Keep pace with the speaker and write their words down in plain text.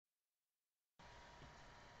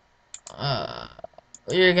Uh,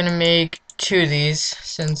 you're gonna make 2 of these,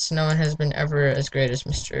 since no one has been ever as great as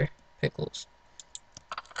Mr. Pickles.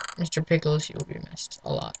 Mr. Pickles, you will be missed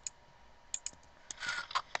a lot.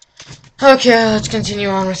 Okay, let's continue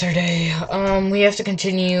on with our day. We have to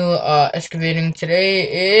continue, excavating.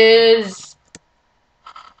 Today is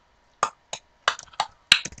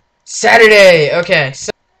Saturday! Okay,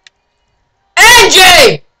 so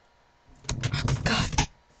NJ! God.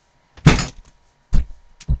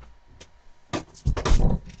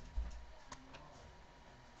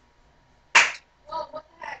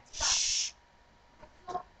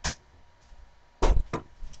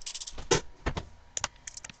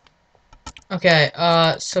 Okay,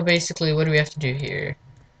 so basically, what do we have to do here?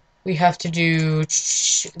 We have to do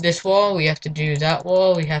this wall, we have to do that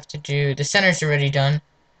wall, we have to do... The center's already done.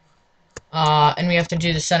 And we have to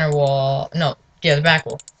do the center wall... No, yeah, the back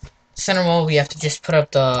wall. Center wall, we have to just put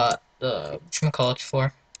up the whatchamacallit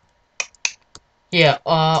for. Yeah,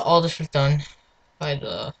 all this was done by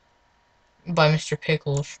Mr.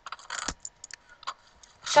 Pickles.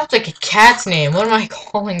 Sounds like a cat's name. What am I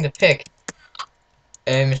calling the pick?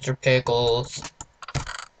 Hey, Mr. Pickles.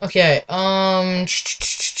 Okay, let's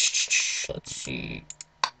see.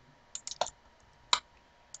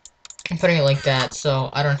 I'm putting it like that, so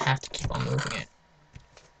I don't have to keep on moving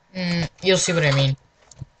it. You'll see what I mean.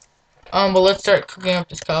 But let's start cooking up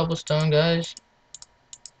this cobblestone, guys.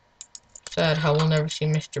 Sad how we'll never see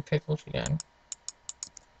Mr. Pickles again.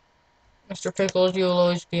 Mr. Pickles, you will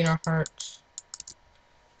always be in our hearts.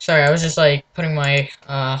 Sorry, I was just like putting my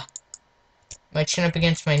my chin up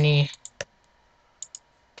against my knee.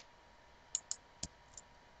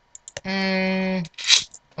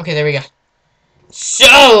 Okay, there we go.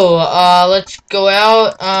 So, let's go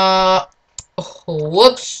out. Oh,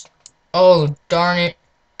 whoops. Oh, darn it.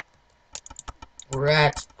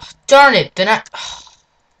 Rat. Darn it, then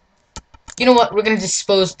You know what? We're gonna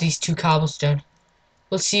dispose of these 2 cobblestone.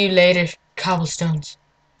 We'll see you later, cobblestones.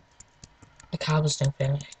 The cobblestone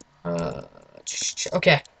family.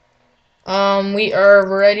 Okay. We are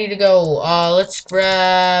ready to go. Let's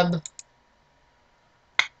grab...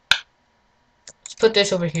 Let's put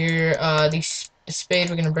this over here. The spade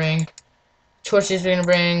we're gonna bring. Torches we're gonna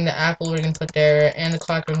bring. The apple we're gonna put there. And the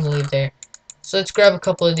clock we're gonna leave there. So let's grab a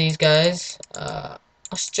couple of these guys.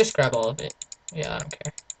 Let's just grab all of it. Yeah, I don't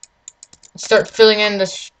care. Let's start filling in the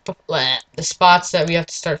spots that we have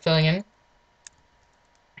to start filling in.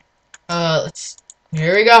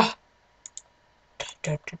 Here we go.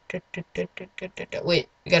 Wait,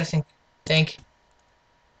 we gotta think.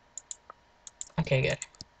 Okay, good.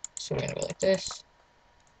 So we're gonna go like this.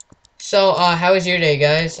 So, how was your day,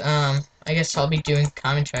 guys? I guess I'll be doing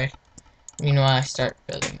commentary. Meanwhile, I start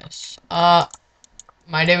building this.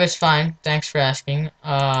 My day was fine. Thanks for asking.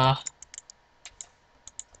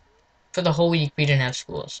 For the whole week, we didn't have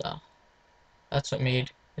school, so that's what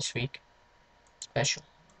made this week special.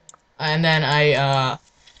 And then I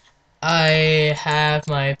have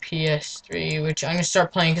my PS3, which I'm gonna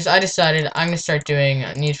start playing because I decided I'm gonna start doing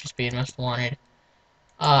Need for Speed Most Wanted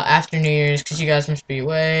after New Year's, because you guys must be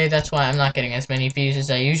away. That's why I'm not getting as many views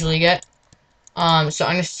as I usually get. So I'm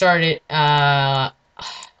gonna start it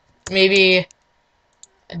maybe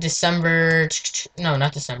December. No,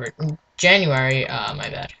 not December. January. My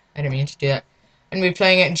bad. I didn't mean to do that. I'm gonna be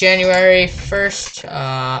playing it January 1st.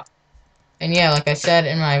 And yeah, like I said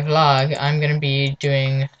in my vlog, I'm gonna be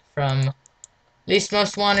doing from least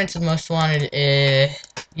most wanted to most wanted.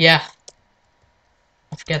 Yeah,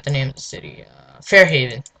 I forget the name of the city.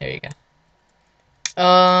 Fairhaven. There you go.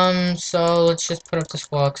 So let's just put up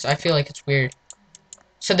this wall because I feel like it's weird.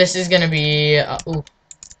 So this is gonna be. Ooh,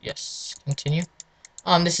 yes. Continue.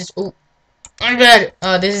 This is. Ooh, my bad.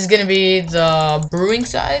 This is gonna be the brewing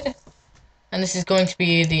side, and this is going to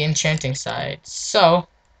be the enchanting side. So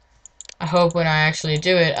I hope when I actually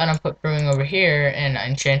do it, I don't put brewing over here and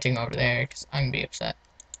enchanting over there, because I'm gonna be upset.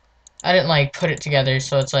 I didn't, like, put it together,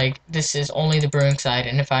 so it's like, this is only the brewing side,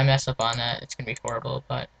 and if I mess up on that, it's gonna be horrible,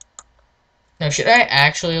 but... No, should I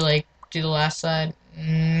actually, like, do the last side?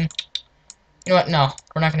 You know what? No,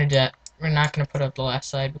 we're not gonna do that. We're not gonna put up the last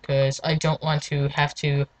side, because I don't want to have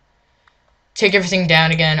to take everything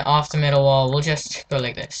down again off the middle wall. We'll just go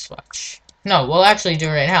like this. Watch. No, we'll actually do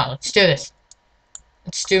it right now. Let's do this.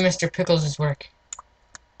 Let's do Mr. Pickles' work.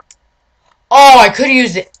 Oh, I could have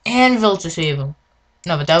used the anvil to save him.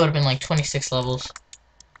 No, but that would have been like 26 levels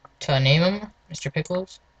to name him Mr.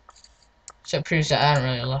 Pickles. So it proves that I don't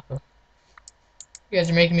really love him. You guys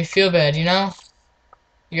are making me feel bad, you know?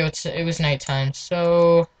 It was nighttime,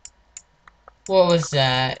 so... What was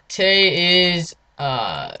that? Today is,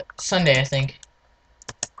 Sunday, I think.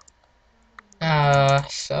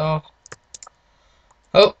 So...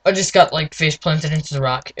 Oh, I just got like face planted into the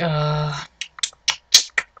rock.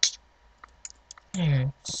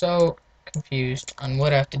 So confused on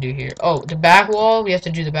what I have to do here. Oh, the back wall. We have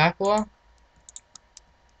to do the back wall.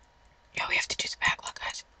 Yeah, we have to do the back wall,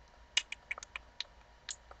 guys.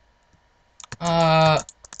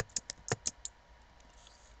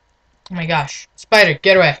 Oh my gosh, spider,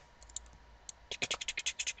 get away!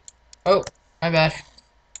 Oh, my bad.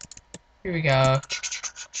 Here we go.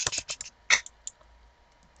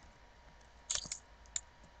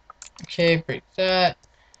 Okay, break that.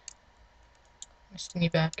 Stingy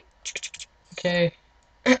back. Okay.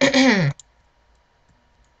 I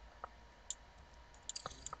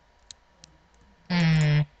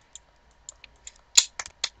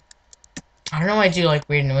don't know why I do like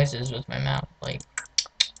weird noises with my mouth. Like,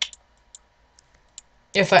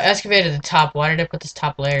 if I excavated the top, why did I put this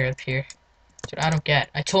top layer up here? That's what I don't get.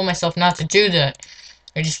 I told myself not to do that.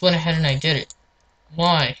 I just went ahead and I did it.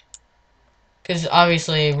 Why? Because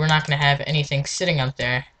obviously we're not going to have anything sitting up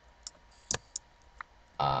there.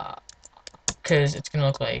 Because it's going to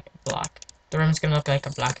look like a block. The room's going to look like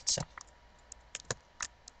a block itself.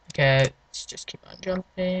 Okay, let's just keep on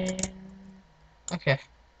jumping. Okay.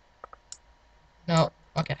 No,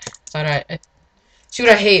 okay. Thought I see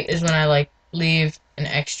what I hate is when I, like, leave an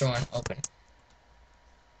extra one open.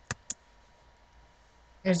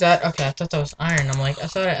 Is that? Okay, I thought that was iron. I'm like, I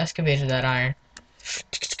thought I excavated that iron.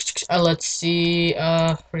 Let's see.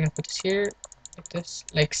 We're gonna put this here. Like this.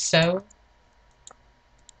 Like so.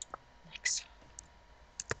 Like so.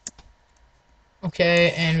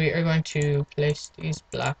 Okay, and we are going to place these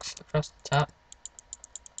blocks across the top.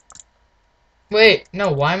 Wait,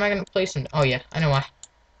 no, why am I gonna place them? Oh yeah, I know why.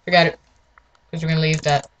 Forgot it. Because we're gonna leave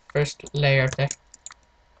that first layer up there.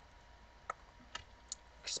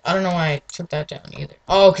 I don't know why I took that down either.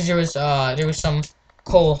 Oh, because there was some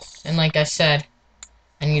coal, and like I said,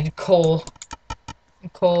 I needed coal.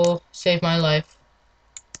 And coal saved my life.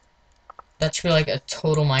 That should be like a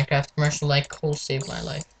total Minecraft commercial, like coal saved my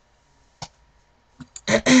life.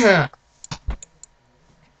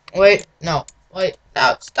 Wait, no, wait,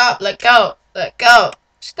 no, stop, let go,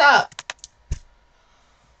 stop.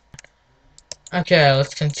 Okay,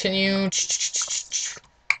 let's continue.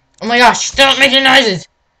 Oh my gosh, stop making noises.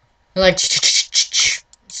 Like,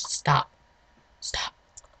 stop. Stop.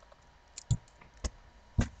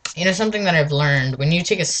 You know something that I've learned? When you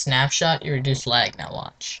take a snapshot, you reduce lag. Now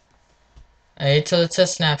watch. Wait till it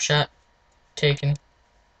says snapshot. Taken.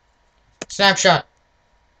 Snapshot.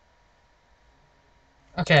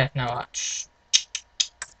 Okay, now watch.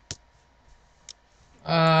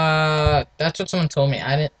 That's what someone told me.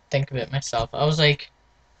 I didn't think of it myself. I was like,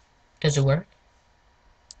 does it work?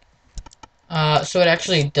 So it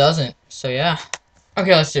actually doesn't. So yeah.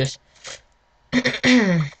 Okay, let's do this.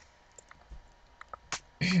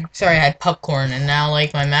 Sorry, I had popcorn, and now,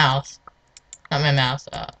 like, my mouth. Not my mouth.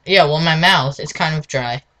 Yeah, well, my mouth is kind of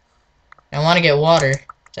dry. I want to get water,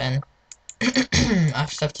 then I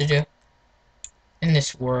have stuff to do in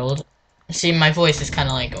this world. See, my voice is kind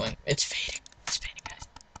of like going. It's fading. It's fading, guys.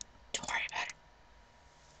 Don't worry about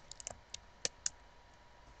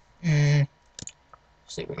it.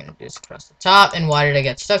 So we're gonna do this across the top. And why did I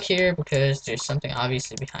get stuck here? Because there's something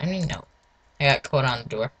obviously behind me. No, I got caught on the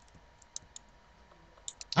door.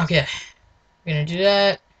 Okay, we're gonna do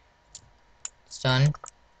that. It's done.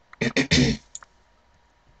 We're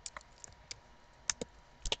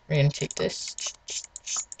gonna take this.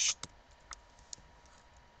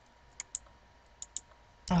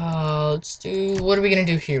 Let's do. What are we gonna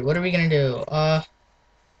do here? What are we gonna do?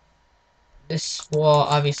 This wall,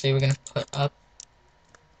 obviously, we're gonna put up.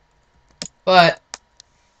 But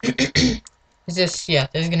is this? Yeah,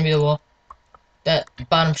 this is gonna be the wall. That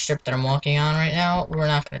bottom strip that I'm walking on right now, we're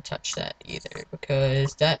not gonna touch that either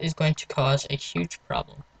because that is going to cause a huge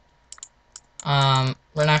problem.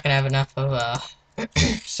 We're not gonna have enough of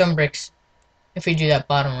some bricks if we do that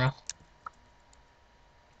bottom row.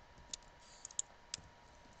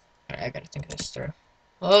 Alright, I gotta think of this through.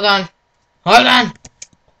 Hold on. Hold on!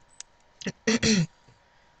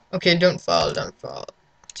 Okay, don't fall, don't fall.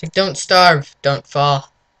 It's like, don't starve, don't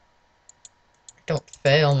fall. Don't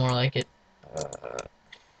fail, more like it.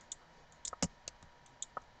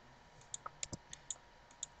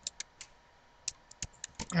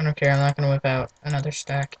 I don't care, I'm not gonna whip out another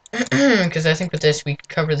stack. Because I think with this, we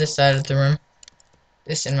cover this side of the room.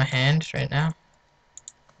 This in my hand right now.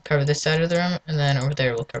 Cover this side of the room, and then over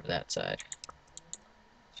there we'll cover that side.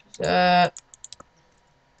 Use that.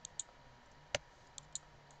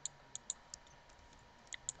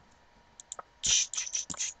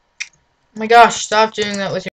 Oh my gosh, stop doing that with your